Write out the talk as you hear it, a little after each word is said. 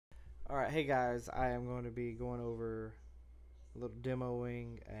Alright, hey guys, I am going to be going over a little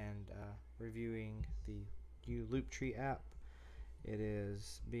demoing and reviewing the new LoopTree app. It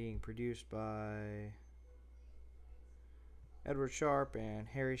is being produced by Edward Sharp and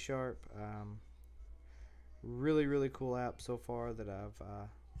Harry Sharp. Really cool app so far that I've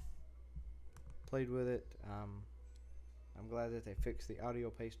played with it. I'm glad that they fixed the audio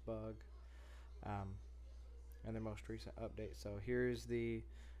paste bug in their most recent update. So here's the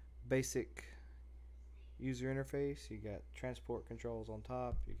basic user interface. You got transport controls on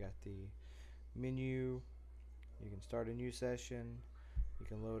top, you got the menu, you can start a new session, you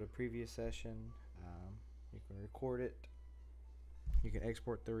can load a previous session, you can record it, you can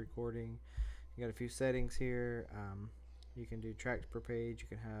export the recording. You got a few settings here. You can do tracks per page. You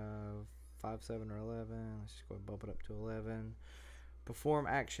can have 5, 7, or 11. Let's just go and bump it up to 11. Perform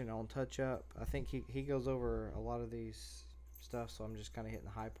action on touch up. I think he goes over a lot of these stuff, so I'm just kind of hitting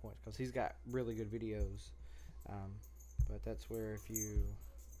the high points because he's got really good videos. But that's where if you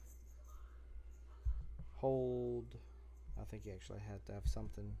hold, I think you actually have to have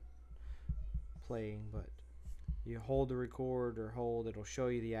something playing, but you hold the record or hold, it'll show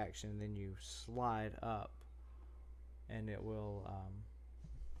you the action, and then you slide up and it will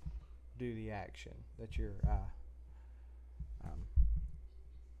do the action that you're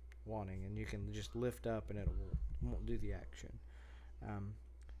wanting, and you can just lift up and it won't do the action.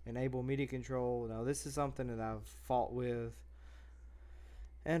 Enable media control. Now this is something that I've fought with,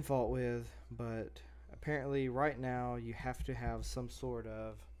 but apparently right now you have to have some sort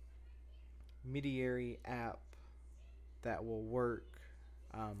of mediary app that will work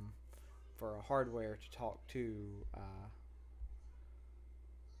for a hardware to talk to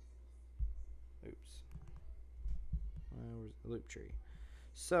LoopTree.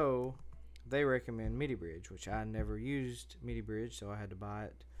 So they recommend MediaBridge, which I never used MediaBridge, so I had to buy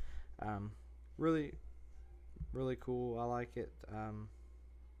it. Really cool. I like it.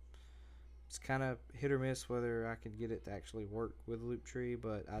 It's kind of hit or miss whether I could get it to actually work with LoopTree,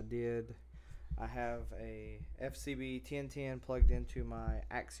 but I did. I have a FCB 1010 plugged into my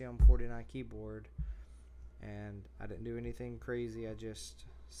Axiom 49 keyboard, and I didn't do anything crazy. I just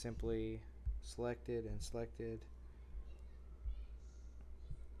simply selected, and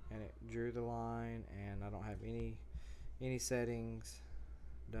it drew the line, and I don't have any settings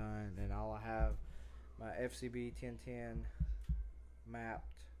done, and all I have my FCB 1010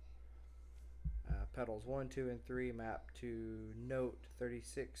 mapped, pedals 1, 2, and 3 mapped to note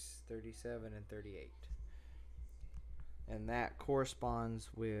 36, 37, and 38, and that corresponds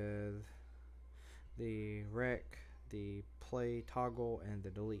with the rec, the play toggle, and the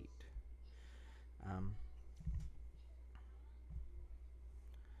delete.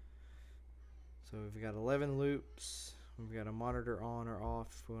 So we've got 11 loops. We've got a monitor on or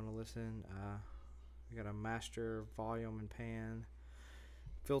off if we want to listen. We got a master, volume, and pan.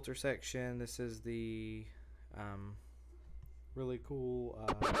 Filter section. This is the really cool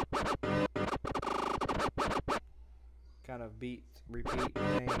kind of beat repeat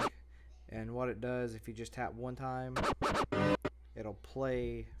thing. And what it does, if you just tap one time, it'll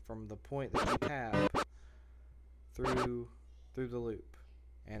play from the point that you tap through the loop.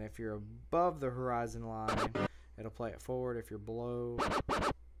 And if you're above the horizon line, it'll play it forward. If you're below,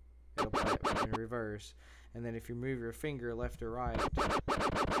 it'll play it in reverse. And then if you move your finger left or right,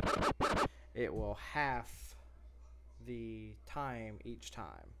 it will half the time each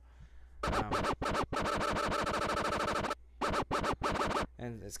time.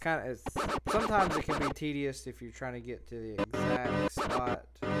 And it's sometimes it can be tedious if you're trying to get to the exact spot.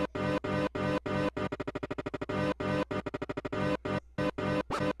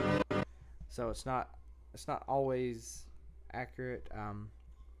 So it's not always accurate. I'm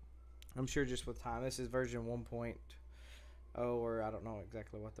sure just with time. This is version 1.0, or I don't know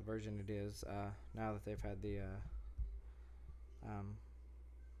exactly what the version it is now that they've had the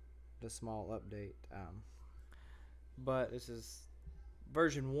small update. But this is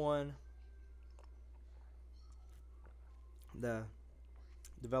version 1. The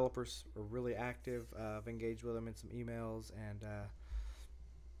developers are really active. I've engaged with them in some emails, and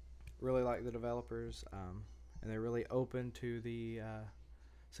really like the developers, and they're really open to the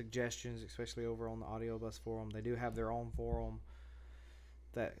suggestions, especially over on the Audio Bus forum. They do have their own forum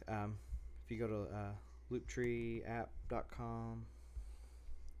that if you go to LoopTreeApp.com,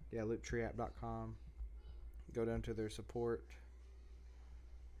 LoopTreeApp.com, go down to their support.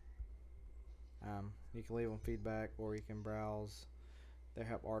 You can leave them feedback, or you can browse. They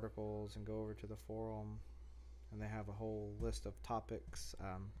have articles and go over to the forum, and they have a whole list of topics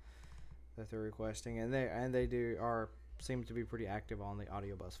that they're requesting, and they are seems to be pretty active on the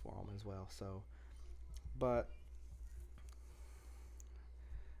audio bus forum as well. So, but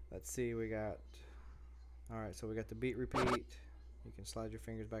let's see, we got, all right, so we got the beat repeat. You can slide your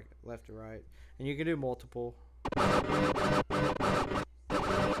fingers back left to right, and you can do multiple.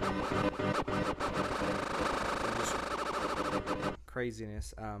 Just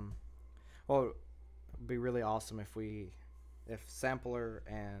craziness. Well, it'd be really awesome if Sampler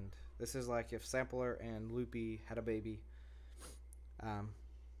and, this is like if Sampler and Loopy had a baby.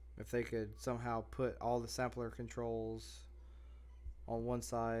 If they could somehow put all the sampler controls on one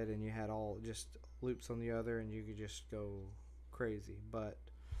side and you had all just loops on the other, and you could just go crazy. But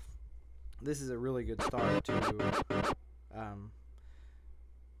this is a really good start to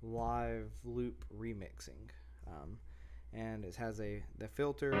live loop remixing, and it has the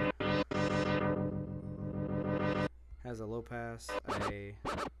filter has a low pass, a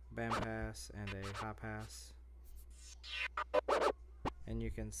band pass, and a high pass, and you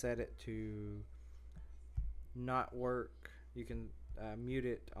can set it to not work. You can mute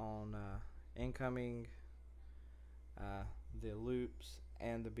it on incoming, the loops,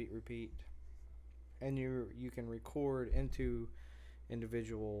 and the beat repeat, and you can record into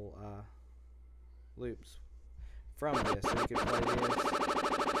individual loops from this. So you can play this.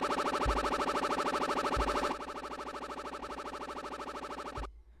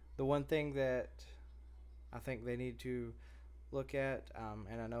 The one thing that I think they need to look at,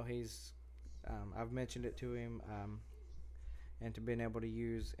 and I know I've mentioned it to him, and to being able to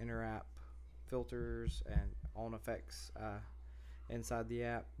use inter-app filters and on effects inside the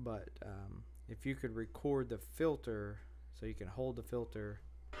app, but if you could record the filter, so you can hold the filter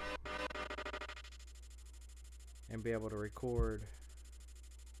and be able to record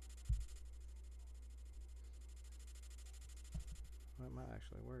it might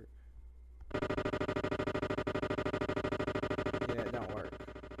actually work. Yeah, it don't work.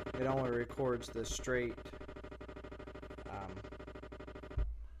 It only records the straight.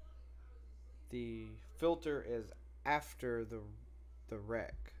 The filter is after the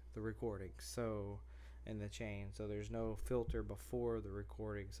rec, the recording, so in the chain. So there's no filter before the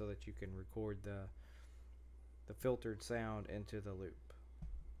recording, so that you can record the filtered sound into the loop.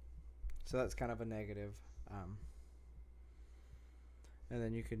 So that's kind of a negative. And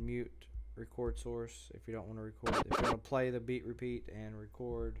then you can mute record source if you don't want to record. If you want to play the beat repeat and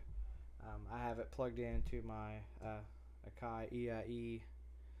record, I have it plugged into my Akai EIE,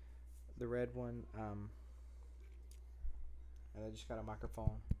 the red one, and I just got a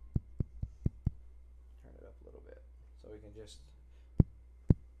microphone. Turn it up a little bit so we can just.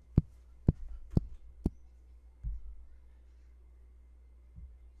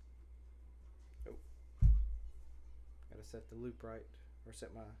 Oh, gotta set the loop right, or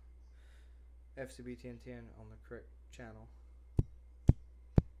set my FCB 1010 on the correct channel.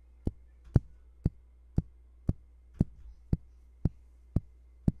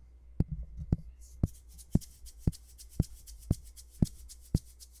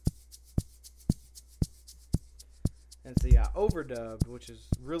 And see, I overdubbed, which is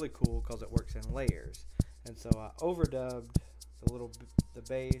really cool because it works in layers. And so I overdubbed the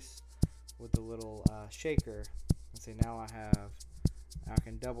bass with the little shaker. And see, now I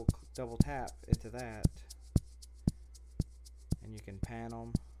can double tap into that, and you can pan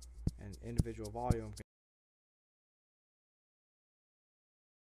them, and individual volume.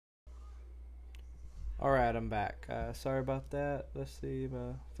 Alright, I'm back. Sorry about that. Let's see,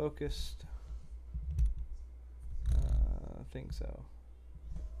 focused. I think so.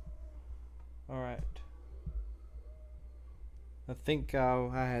 Alright. I think I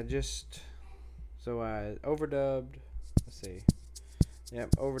had just, so I overdubbed, let's see.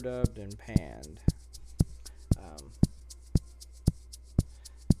 Yep, overdubbed and panned.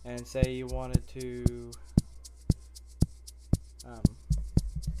 And say you wanted to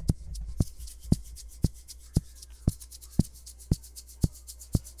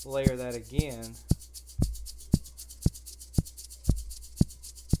layer that again.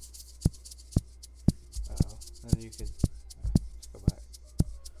 And you could let's go back.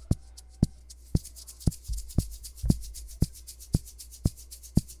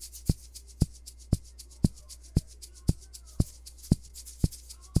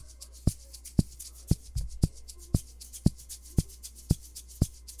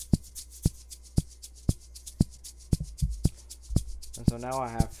 And so now I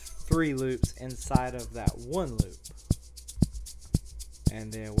have 3 loops inside of that one loop,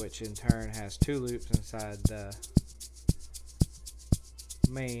 and then which in turn has 2 loops inside the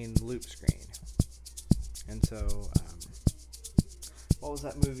main loop screen. And so what was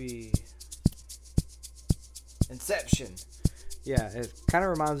that movie? Inception. Yeah, it kind of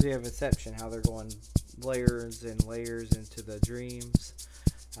reminds me of Inception, how they're going layers and layers into the dreams.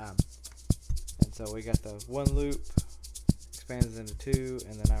 And so we got the one loop, expands into two,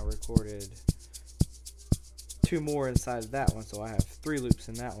 and then I recorded two more inside of that one, so I have 3 loops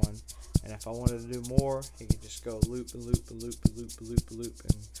in that one. And if I wanted to do more, you could just go loop and loop and loop and loop and loop and loop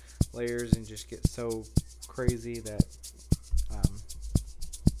and layers, and just get so crazy that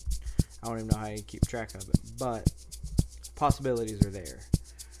I don't even know how you keep track of it. But possibilities are there.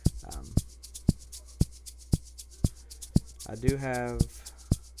 I do have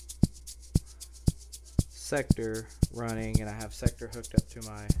Sector running, and I have Sector hooked up to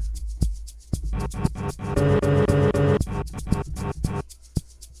my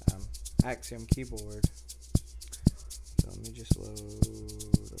Axiom keyboard. So let me just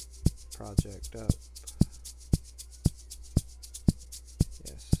load a project up.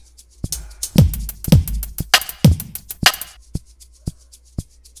 Yes.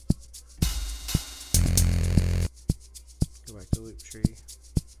 Go back to LoopTree.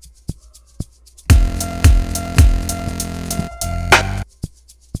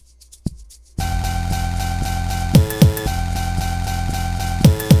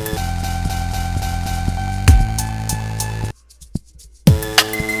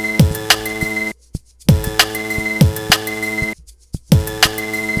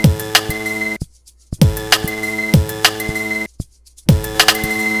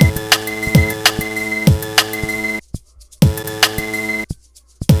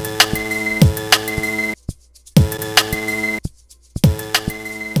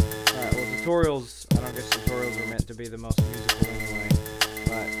 Tutorials, I don't guess tutorials are meant to be the most musical anyway,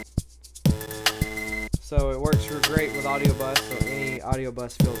 but so it works great with AudioBus. So any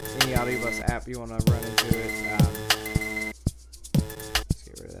AudioBus app you want to run into it, let's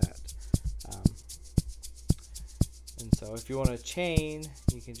get rid of that. And so if you want to chain,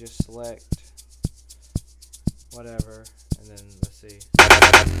 you can just select whatever, and then let's see.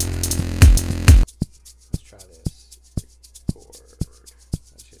 Let's try this.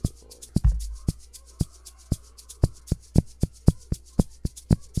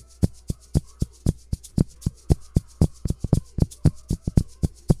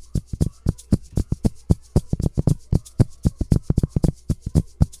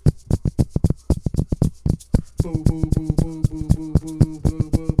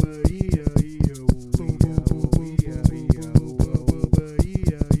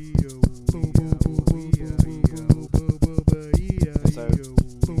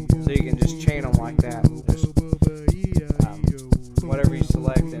 So you can just chain them like that. Just, whatever you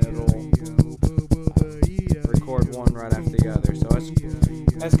select, and it'll record one right after the other. So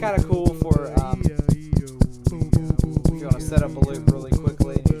that's kind of cool for if you want to set up a loop really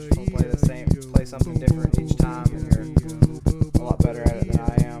quickly and you just want to play something different each time, and you're a lot better at it than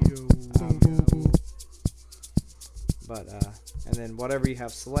I am. And then whatever you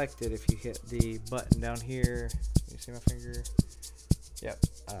have selected, if you hit the button down here, you see my finger? Yep.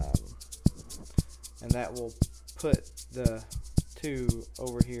 And that will put the 2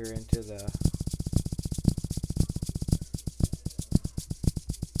 over here into the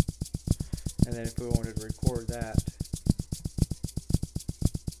and then if we wanted to record that,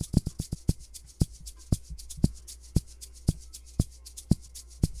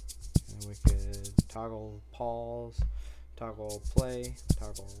 and we could toggle pause, toggle play,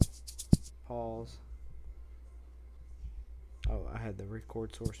 toggle pause. Oh, I had the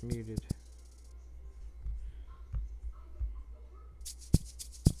record source muted.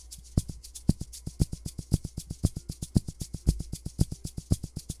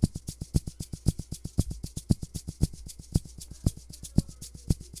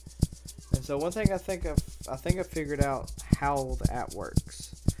 And so one thing I think I figured out how the app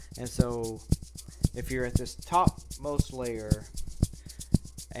works. And so if you're at this topmost layer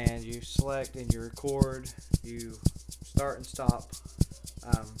and you select and you record, you start and stop,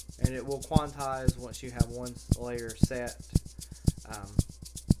 and it will quantize once you have one layer set,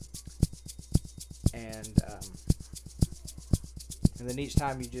 and then each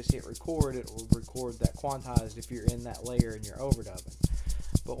time you just hit record, it will record that quantized if you're in that layer and you're overdubbing.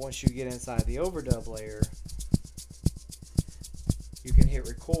 But once you get inside the overdub layer, you can hit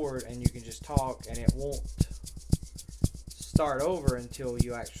record and you can just talk, and it won't start over until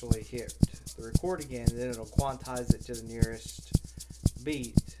you actually hit the record again. Then it'll quantize it to the nearest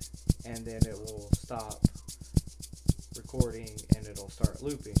beat, and then it will stop recording and it'll start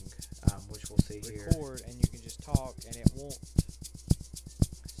looping, which we'll see here. Record and you can just talk, and it won't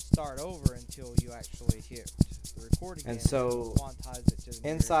start over until you actually hit the record again. And so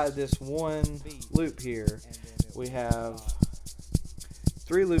inside this one loop here, we have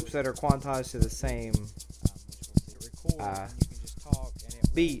 3 loops that are quantized to the same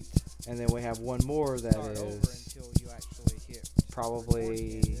beat, and then we have one more that is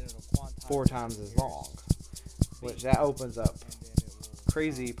probably 4 times as long, which that opens up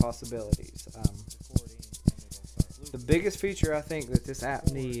crazy possibilities. The biggest feature I think that this app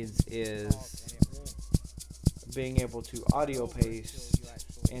needs is being able to audio paste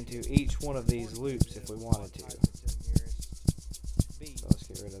into each one of these loops if we wanted to. So let's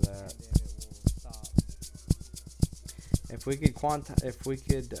get rid of that. If we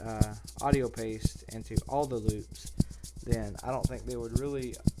could audio paste into all the loops, then I don't think there would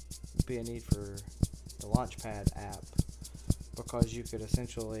really be a need for the LaunchPad app, because you could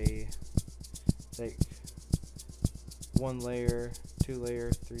essentially take 1 layer, 2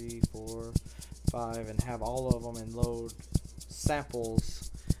 layer, 3, 4, 5, and have all of them and load samples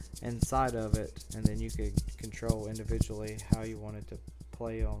inside of it, and then you could control individually how you wanted to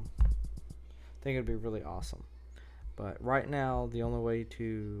play them. I think it'd be really awesome. But right now, the only way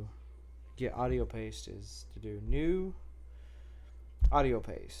to get audio paste is to do new audio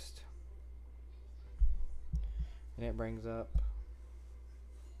paste, and it brings up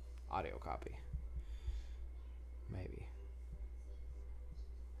audio copy. Maybe.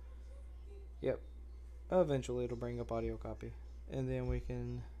 Yep. Eventually it'll bring up audio copy, and then we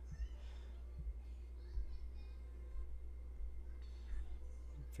can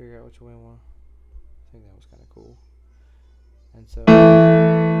figure out which way we want. I think that was kind of cool. And so,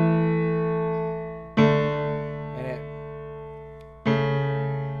 and it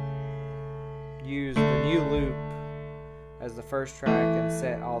used the new loop as the first track and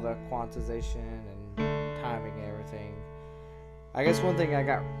set all the quantization and timing and everything. I guess one thing I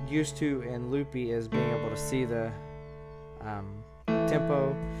got used to in Loopy is being able to see the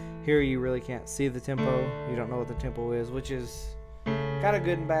tempo. Here you really can't see the tempo. You don't know what the tempo is, which is kind of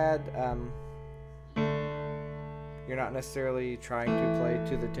good and bad. You're not necessarily trying to play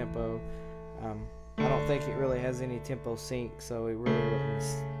to the tempo. I don't think it really has any tempo sync, so it really wouldn't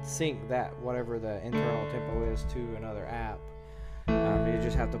sync that whatever the internal tempo is to another app. You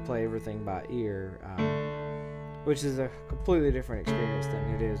just have to play everything by ear, which is a completely different experience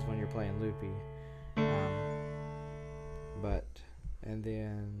than it is when you're playing Loopy. And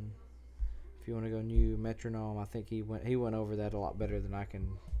then if you want to go new metronome, I think he went over that a lot better than I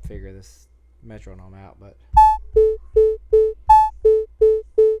can figure this metronome out. But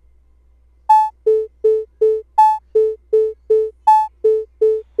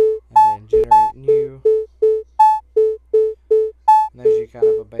and then generate new. And there's you kind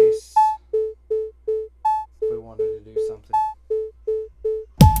of a bass if we wanted to do something.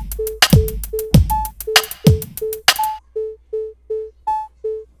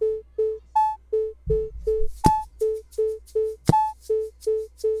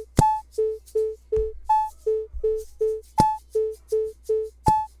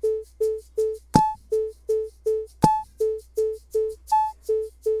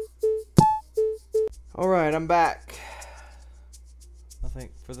 Alright, I'm back. I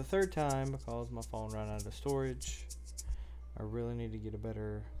think for the 3rd time, because my phone ran out of storage. I really need to get a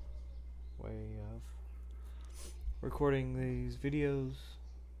better way of recording these videos.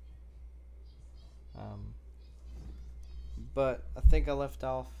 But I think I left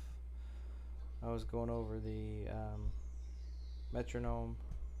off, I was going over the metronome.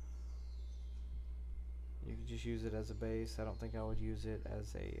 You could just use it as a bass. I don't think I would use it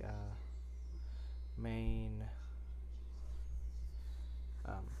as a main.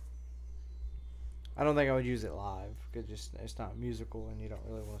 I don't think I would use it live, because it's not musical, and you don't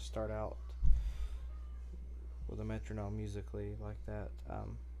really want to start out with a metronome musically like that.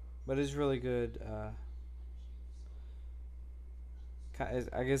 But it's really good.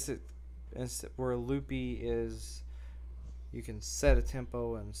 I guess where Loopy is, you can set a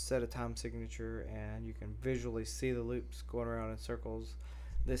tempo and set a time signature, and you can visually see the loops going around in circles.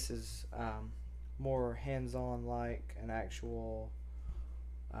 This is more hands-on, like an actual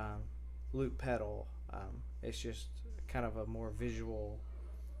loop pedal. It's just kind of a more visual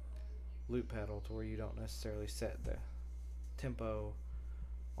loop pedal, to where you don't necessarily set the tempo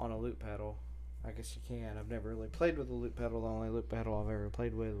on a loop pedal. I guess you can. I've never really played with a loop pedal. The only loop pedal I've ever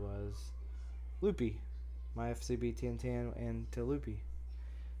played with was Loopy, my FCB 1010 into Loopy.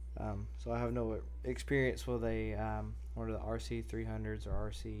 So I have no experience with a one of the RC 300s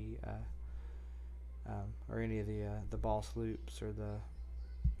or RC or any of the Boss loops, or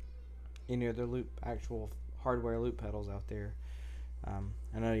any other actual hardware loop pedals out there.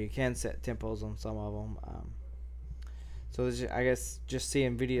 I know you can set tempos on some of them. So I guess just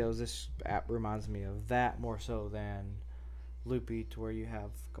seeing videos, this app reminds me of that more so than Loopy, to where you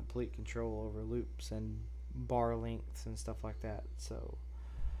have complete control over loops and bar lengths and stuff like that. So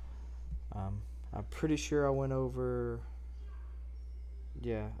I'm pretty sure I went over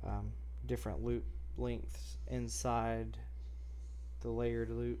different loop lengths inside the layered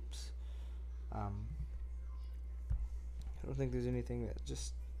loops. I don't think there's anything that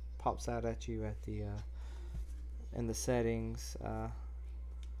just pops out at you at the in the settings.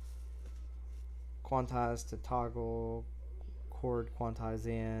 Quantize to toggle, chord quantize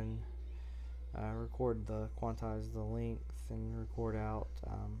in, quantize the length, and record out.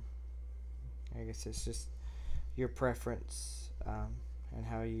 I guess it's just your preference and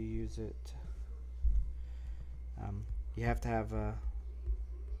how you use it. You have to have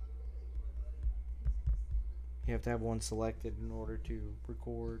one selected in order to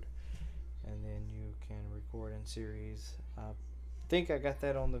record, and then you can record in series. I think I got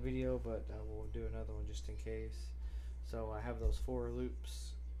that on the video, but I will do another one just in case. So I have those 4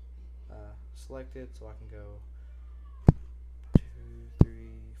 loops selected, so I can go 2, 3,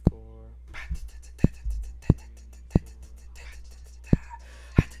 4.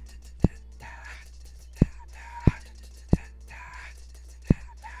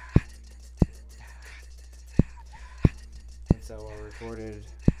 And so I recorded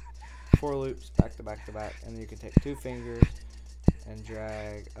 4 loops back to back to back, and you can take 2 fingers and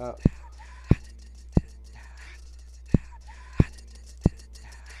drag up.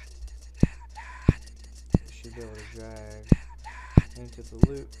 You should be able to drag into the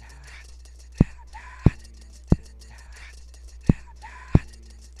loop.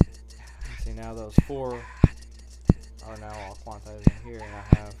 See, now those 4 are now all quantized in here,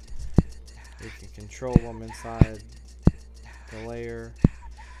 and you can control them inside the layer,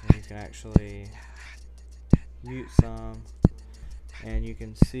 and you can actually mute some, and you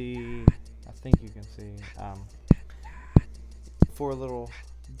can see, I think you can see 4 little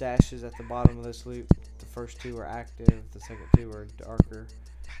dashes at the bottom of this loop. The first 2 are active, the second 2 are darker,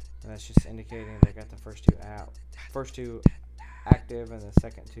 and that's just indicating they got the first 2 active, and the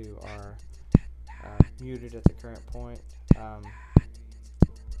second 2 are muted at the current point.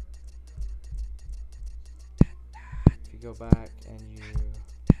 If you go back and you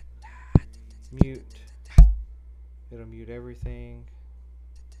mute, it'll mute everything,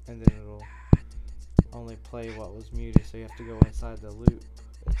 and then it'll only play what was muted, so you have to go inside the loop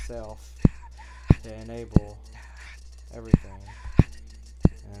itself to enable everything.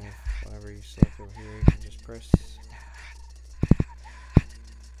 And whenever you select over here, you can just press this.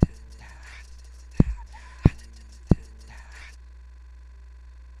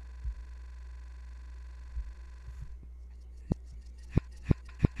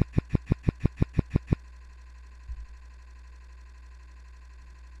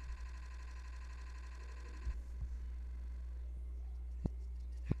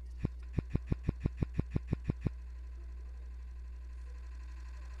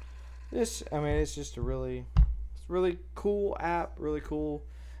 I mean, it's just a really cool app, really cool.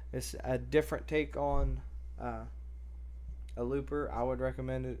 It's a different take on a looper. I would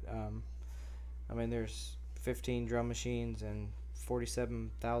recommend it. I mean, there's 15 drum machines and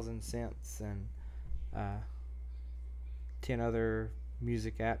 47,000 synths and 10 other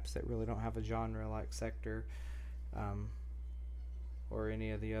music apps that really don't have a genre like Sector or any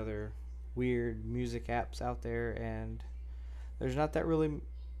of the other weird music apps out there, and there's not that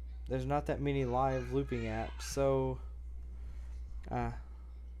many live looping apps. So I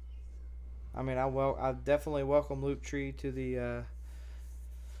mean, I definitely welcome LoopTree to the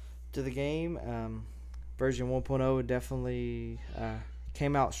game. Version 1.0 definitely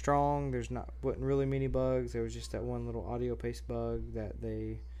came out strong. Wasn't really many bugs. There was just that one little audio paste bug that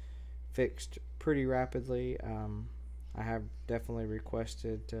they fixed pretty rapidly. I have definitely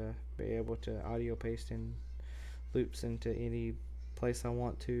requested to be able to audio paste in loops into any place I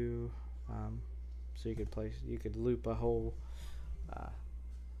want to, so you could loop a whole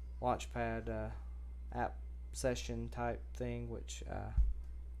LaunchPad app session type thing, which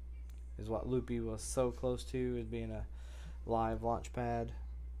is what Loopy was so close to, is being a live LaunchPad.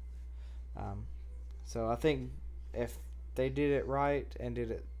 So I think if they did it right and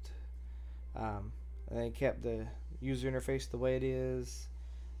they kept the user interface the way it is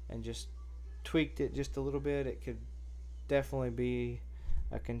and just tweaked it just a little bit, it could definitely be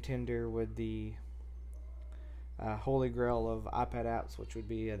a contender with the holy grail of iPad apps, which would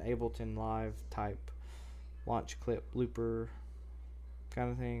be an Ableton Live type launch clip looper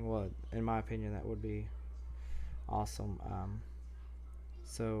kind of thing. Well, in my opinion, that would be awesome.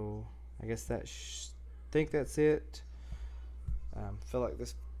 So I guess think that's it. Feel like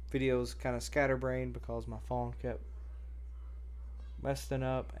this video is kind of scatterbrained because my phone kept messing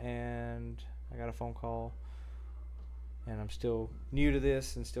up, and I got a phone call, and I'm still new to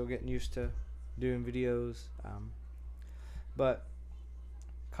this and still getting used to doing videos. But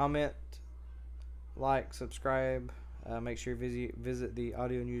comment, like, subscribe. Make sure you visit the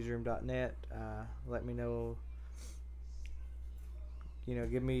AudioNewsRoom.net. Let me know,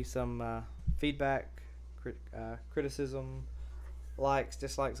 give me some feedback, criticism, likes,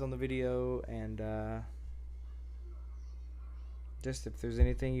 dislikes on the video, and just if there's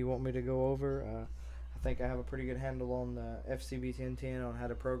anything you want me to go over. I think I have a pretty good handle on the FCB 1010 on how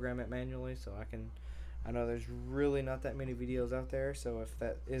to program it manually, so I know there's really not that many videos out there, so if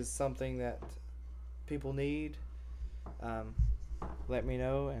that is something that people need, let me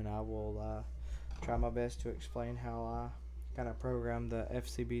know, and I will try my best to explain how I kind of program the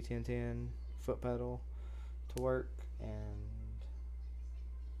FCB 1010 foot pedal to work, and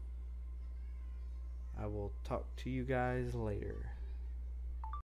I will talk to you guys later.